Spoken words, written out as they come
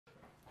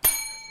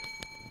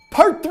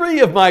Part 3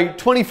 of my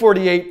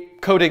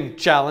 2048 coding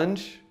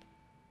challenge.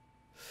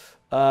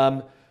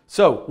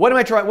 So what am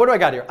I trying? What do I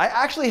got here? I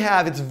actually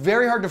have, it's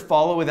very hard to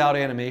follow without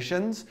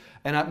animations,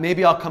 and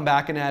maybe I'll come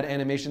back and add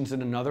animations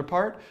in another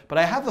part, but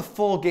I have the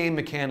full game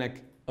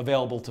mechanic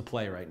available to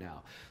play right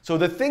now. So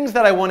the things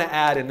that I want to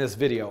add in this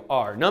video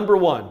are, number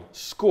 1,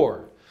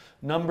 score.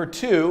 Number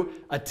 2,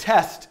 a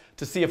test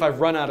to see if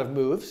I've run out of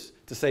moves,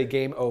 to say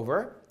game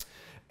over.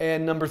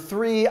 And number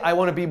 3, I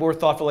want to be more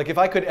thoughtful. Like if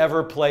I could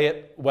ever play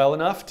it well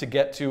enough to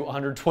get to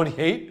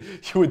 128,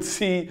 you would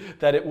see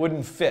that it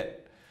wouldn't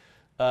fit.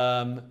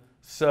 I'm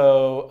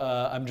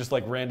just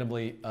like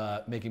randomly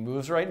making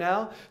moves right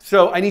now.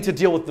 So I need to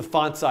deal with the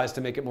font size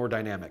to make it more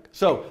dynamic.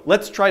 So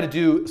let's try to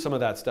do some of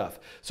that stuff.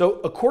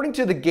 So according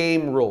to the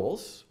game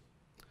rules,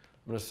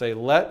 I'm going to say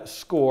let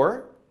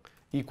score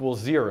equals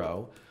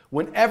 0.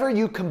 Whenever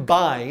you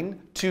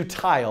combine two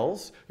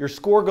tiles, your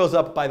score goes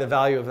up by the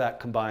value of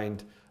that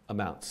combined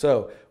amount.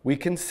 So we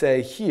can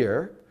say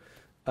here,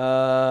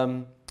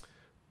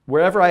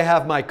 wherever I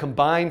have my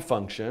combine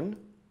function,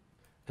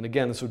 and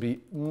again, this would be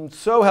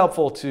so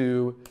helpful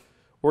to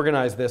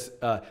organize this.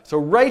 So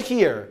right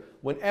here,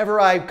 whenever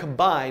I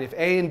combine, if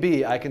A and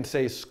B, I can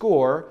say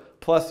score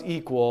plus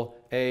equal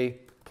A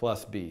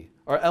plus B.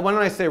 Or why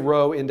don't I say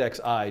row index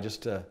I,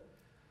 just to,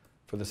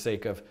 for the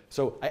sake of,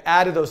 so I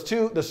added those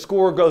two, the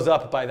score goes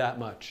up by that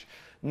much.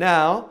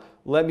 Now,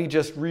 let me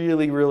just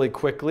really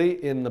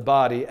quickly in the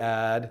body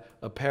add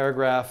a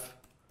paragraph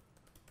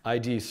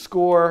ID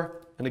score.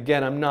 And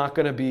again, I'm not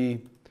going to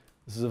be,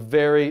 this is a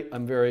very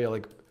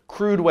like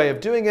crude way of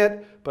doing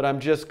it, but I'm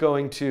just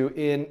going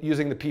to,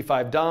 using the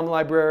P5 DOM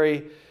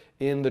library,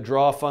 in the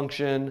draw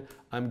function,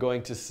 I'm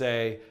going to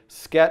say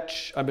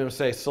sketch, I'm going to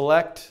say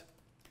select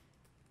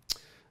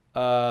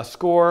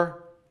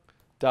score.html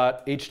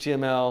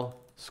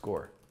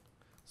score.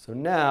 So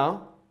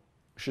now,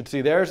 you should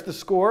see there's the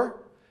score.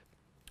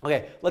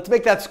 Okay, let's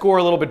make that score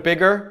a little bit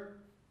bigger.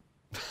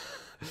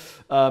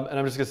 And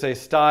I'm just going to say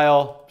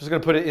style. I'm just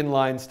going to put it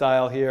inline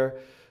style here.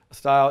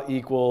 Style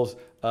equals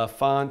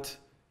font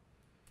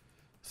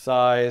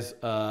size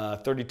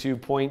 32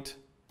 point.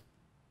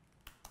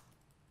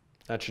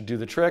 That should do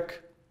the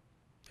trick.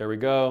 There we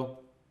go.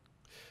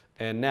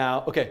 And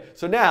now, okay,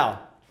 so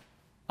now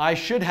I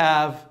should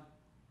have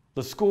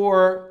the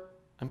score.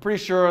 I'm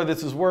pretty sure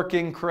this is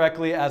working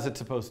correctly as it's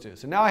supposed to.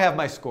 So now I have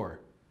my score.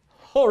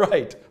 All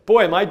right,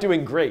 boy, am I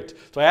doing great.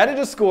 So I added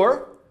a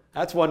score.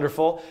 That's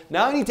wonderful.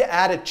 Now I need to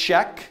add a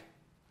check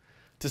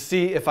to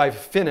see if I've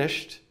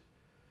finished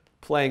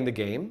playing the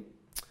game.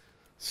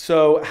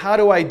 So how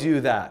do I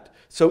do that?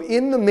 So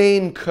in the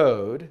main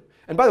code,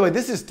 and by the way,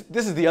 this is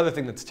the other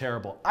thing that's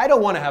terrible. I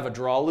don't want to have a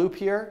draw loop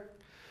here.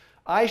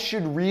 I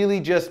should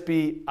really just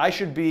be,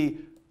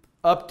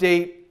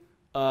 update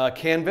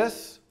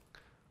canvas.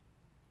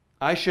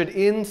 I should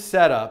in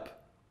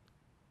setup,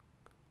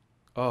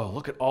 oh,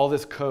 look at all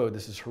this code.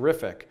 This is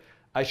horrific.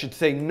 I should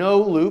say no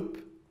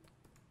loop.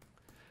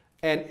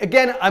 And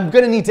again, I'm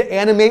going to need to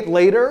animate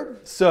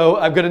later, so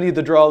I'm going to need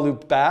the draw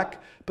loop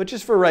back. But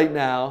just for right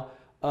now,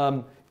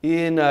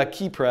 in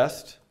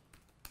keypressed,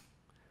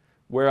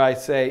 where I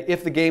say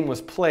if the game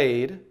was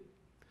played,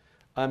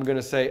 I'm going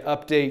to say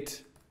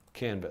update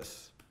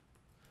canvas.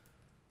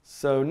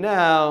 So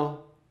now,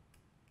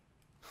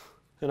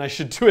 and I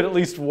should do it at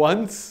least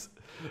once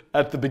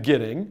at the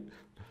beginning,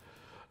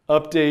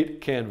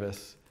 update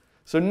canvas.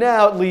 So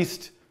now at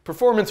least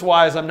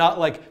performance-wise, I'm not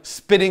like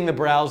spinning the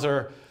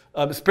browser,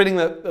 using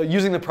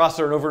the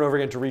processor over and over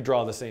again to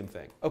redraw the same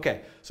thing.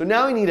 Okay, so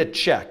now I need a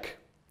check.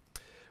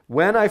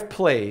 When I've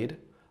played,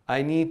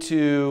 I need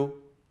to,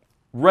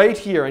 right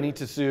here, I need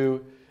to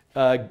do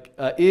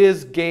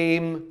is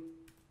game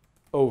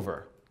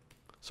over.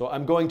 So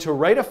I'm going to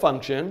write a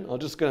function. I'm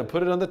just going to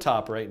put it on the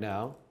top right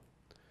now.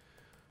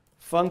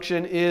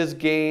 Function is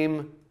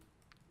game.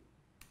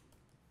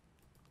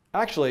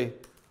 Actually,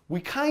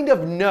 we kind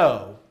of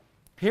know.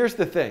 Here's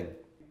the thing.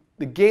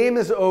 The game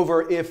is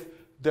over if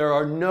there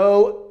are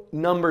no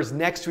numbers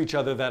next to each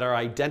other that are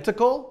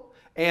identical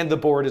and the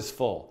board is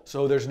full.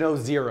 So there's no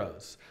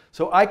zeros.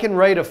 So I can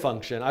write a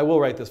function. I will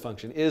write this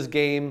function. Is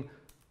game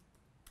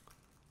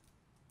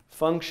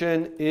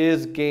function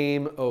is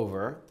game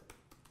over.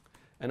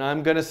 And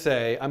I'm going to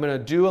say, I'm going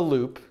to do a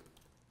loop.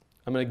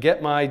 I'm going to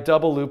get my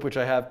double loop, which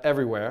I have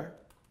everywhere.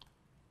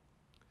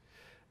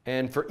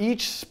 And for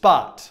each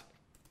spot,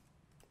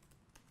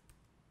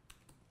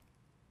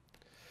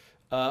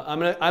 I'm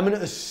going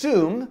to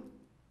assume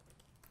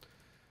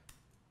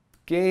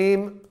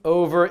game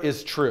over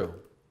is true.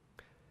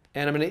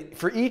 And I'm going to,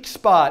 for each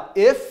spot,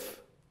 if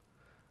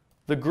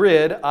the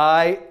grid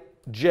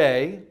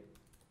ij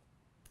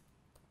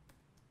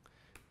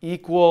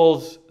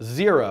equals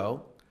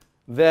 0,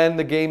 then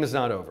the game is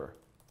not over.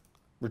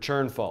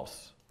 Return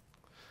false.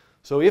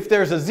 So if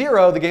there's a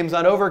 0, the game's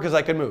not over because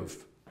I can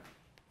move.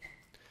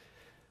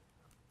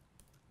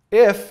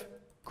 If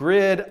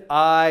grid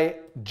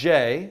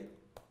ij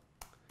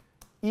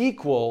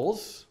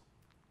equals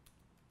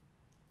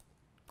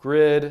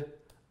grid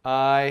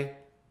ij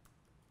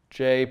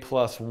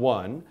plus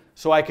 1,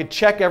 So I could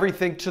check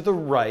everything to the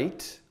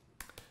right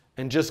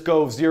and just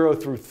go 0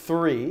 through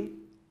 3.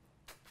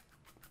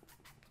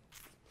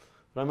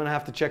 But I'm going to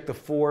have to check the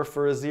 4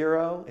 for a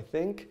 0, I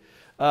think.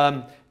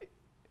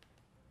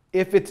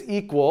 If it's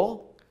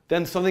equal,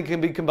 then something can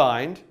be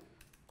combined.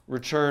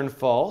 Return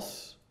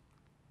false.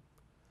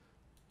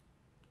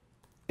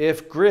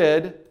 If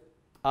grid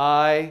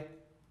I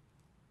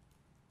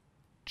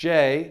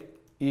j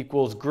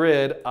equals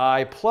grid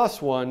I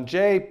plus 1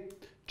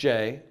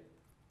 j,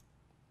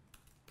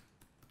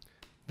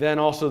 then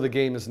also the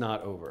game is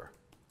not over.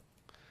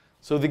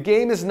 So the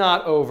game is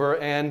not over,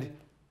 and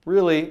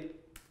really,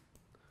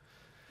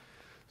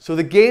 so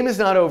the game is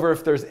not over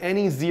if there's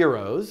any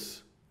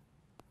zeros,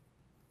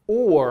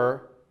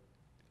 or,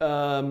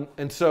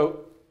 and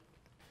so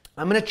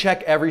I'm going to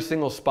check every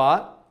single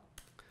spot,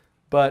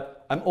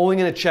 but I'm only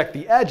going to check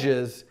the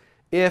edges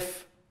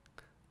if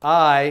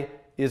I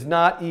is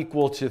not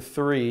equal to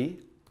 3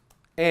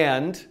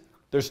 and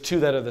there's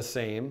 2 that are the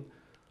same,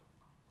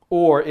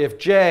 or if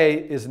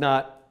j is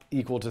not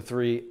equal to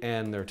 3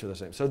 and they're 2 the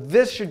same. So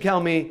this should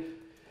tell me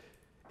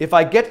if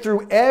I get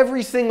through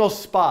every single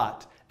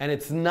spot and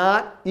it's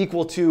not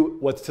equal to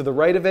what's to the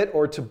right of it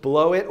or to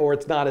below it, or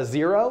it's not a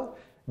 0,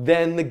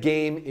 then the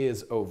game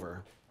is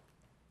over.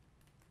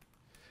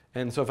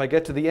 And so if I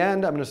get to the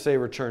end, I'm going to say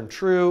return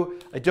true.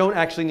 I don't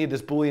actually need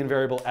this Boolean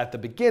variable at the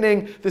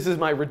beginning. This is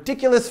my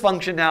ridiculous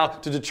function now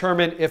to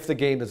determine if the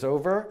game is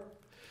over.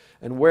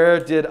 And where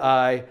did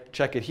I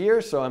check it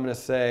here? So I'm going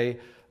to say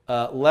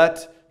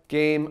let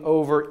game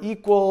over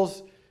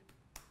equals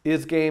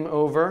is game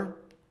over.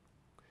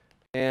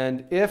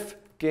 And if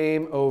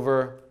game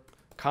over,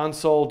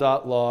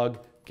 console.log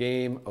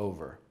game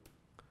over.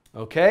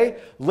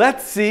 OK,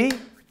 let's see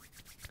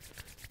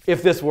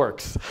if this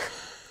works.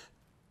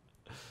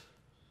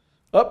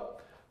 Oh,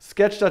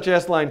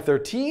 sketch.js line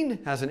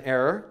 13 has an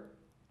error.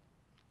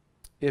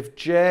 If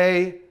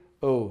j,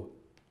 oh,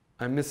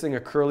 I'm missing a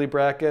curly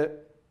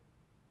bracket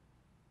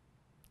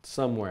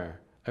somewhere.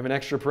 I have an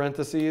extra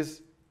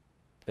parentheses.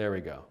 There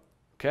we go.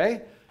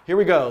 OK, here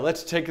we go.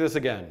 Let's take this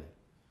again.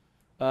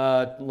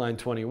 Line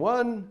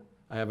 21,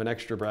 I have an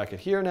extra bracket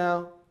here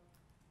now.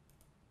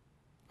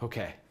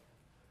 OK,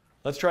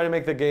 let's try to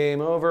make the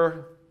game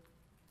over.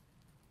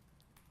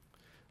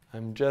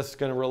 I'm just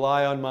going to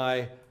rely on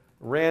my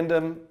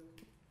random,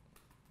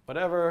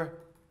 whatever.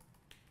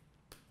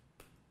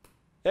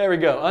 There we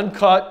go.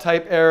 Uncaught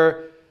type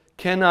error.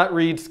 Cannot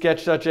read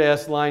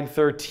sketch.js line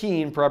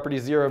 13, property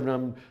 0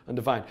 of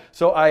undefined.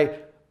 So I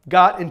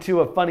got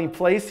into a funny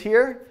place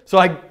here. So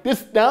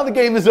now the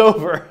game is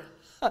over.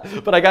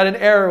 But I got an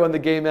error when the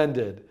game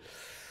ended.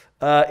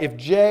 If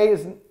j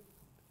is,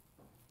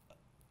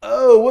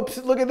 oh, whoops,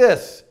 look at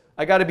this.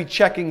 I got to be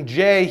checking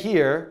j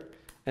here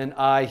and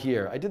I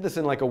here. I did this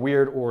in like a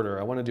weird order.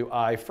 I want to do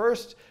I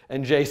first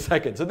and j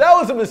second. So that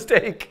was a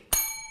mistake.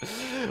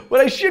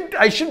 But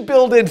I should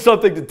build in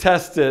something to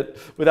test it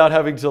without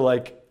having to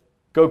like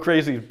go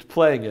crazy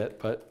playing it.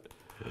 But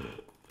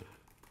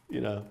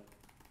you know,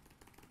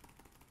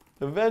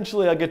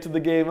 eventually I'll get to the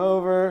game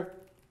over.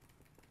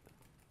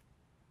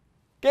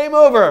 Game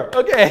over.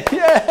 Okay,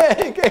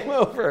 yay, game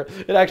over.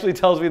 It actually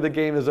tells me the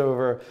game is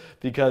over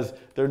because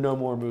there are no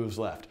more moves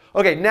left.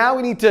 Okay, now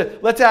we need to,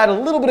 let's add a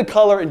little bit of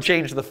color and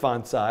change the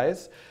font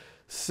size.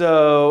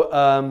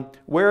 So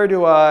where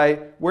do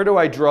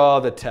I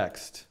draw the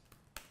text?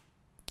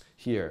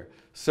 Here.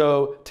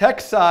 So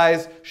text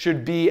size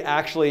should be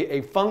actually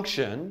a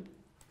function.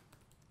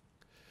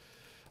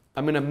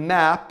 I'm going to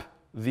map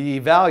the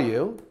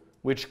value,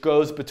 which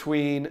goes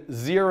between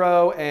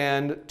 0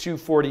 and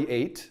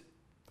 248.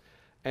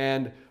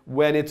 And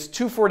when it's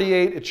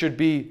 248, it should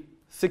be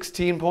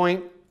 16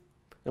 point.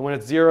 And when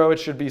it's 0, it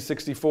should be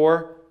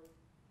 64.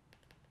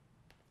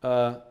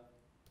 So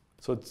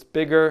it's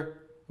bigger.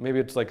 Maybe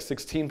it's like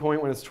 16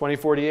 point when it's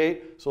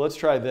 2048. So let's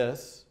try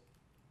this.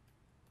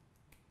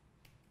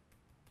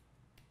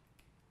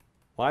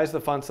 Why is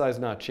the font size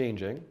not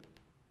changing?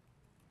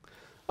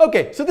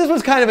 OK, so this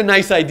was kind of a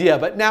nice idea.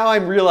 But now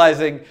I'm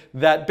realizing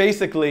that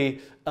basically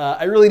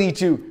I really need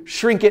to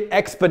shrink it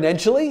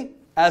exponentially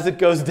as it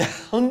goes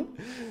down.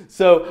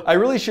 So I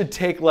really should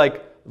take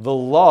like the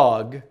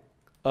log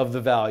of the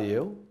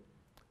value.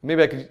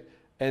 Maybe I could,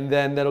 and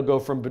then that'll go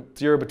from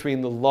 0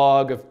 between the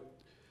log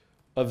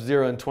of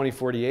 0 and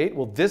 2048.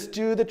 Will this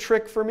do the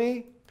trick for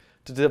me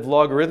to have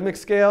logarithmic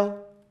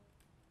scale?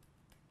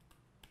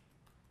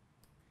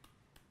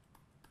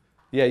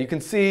 Yeah, you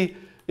can see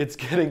it's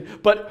getting,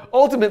 but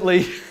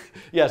ultimately,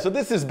 yeah, so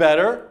this is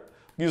better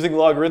using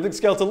logarithmic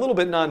scale. It's a little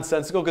bit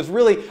nonsensical because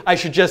really I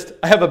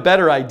have a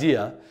better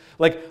idea.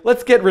 Like,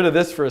 let's get rid of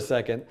this for a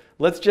second.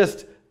 Let's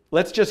just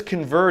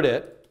convert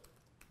it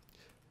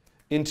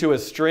into a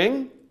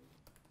string.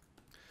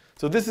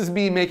 So this is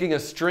me making a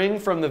string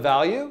from the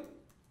value.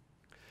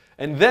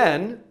 And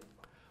then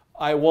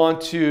I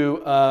want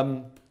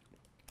to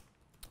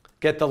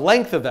get the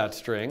length of that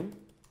string.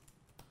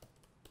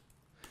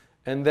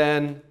 And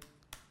then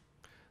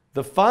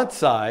the font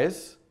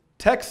size,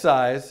 text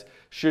size,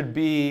 should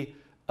be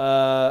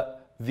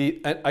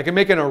I can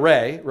make an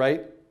array,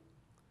 right?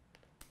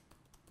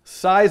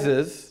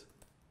 sizes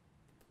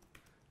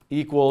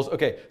equals,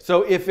 okay,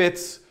 so if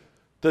it's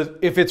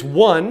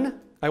 1,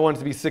 I want it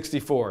to be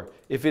 64.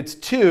 If it's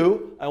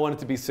 2, I want it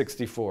to be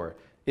 64.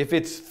 If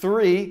it's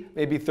 3,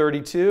 maybe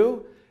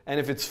 32. And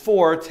if it's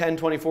 4, 10,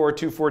 24,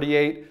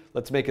 248,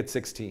 let's make it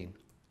 16.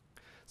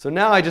 So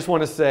now I just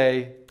want to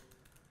say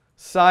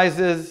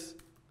sizes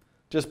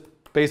just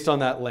based on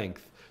that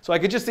length. So I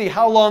could just see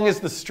how long is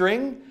the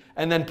string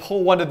and then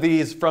pull one of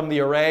these from the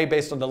array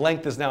based on the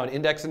length is now an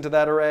index into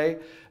that array.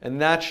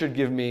 And that should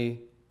give me,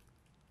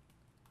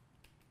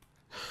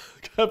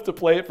 I have to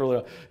play it for a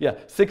little. Yeah,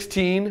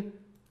 16,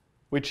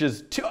 which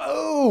is 2.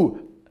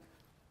 Oh!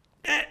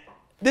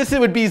 This it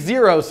would be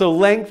 0, so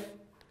length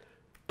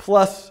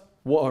plus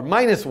or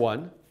minus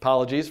 1.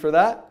 Apologies for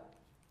that.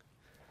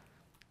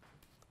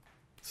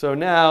 So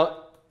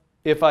now,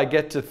 if I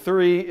get to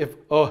 3, I'm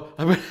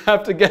going to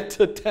have to get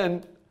to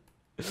 10.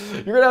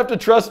 You're going to have to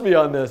trust me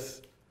on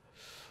this.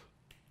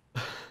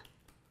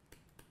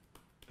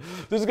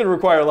 This is going to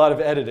require a lot of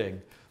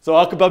editing. So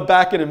I'll come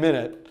back in a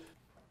minute.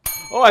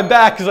 Oh, I'm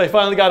back because I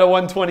finally got a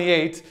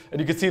 128.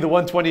 And you can see the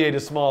 128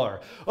 is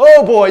smaller.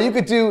 Oh boy, you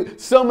could do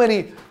so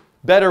many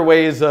better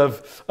ways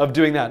of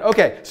doing that.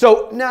 Okay,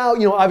 so now,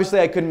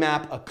 obviously I could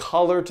map a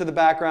color to the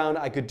background.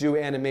 I could do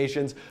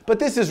animations. But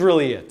this is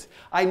really it.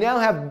 I now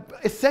have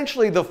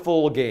essentially the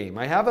full game.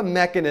 I have a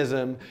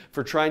mechanism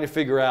for trying to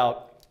figure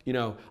out,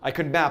 I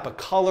could map a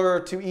color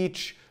to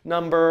each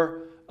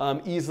number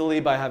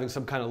easily by having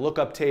some kind of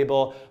lookup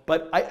table.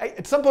 But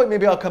at some point,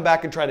 maybe I'll come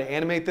back and try to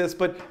animate this.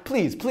 But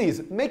please,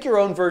 please, make your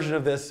own version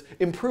of this.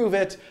 Improve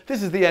it.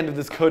 This is the end of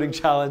this coding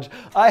challenge.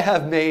 I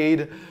have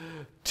made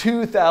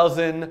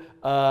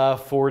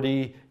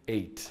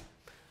 2048.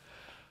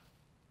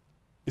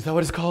 Is that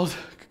what it's called?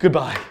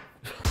 Goodbye.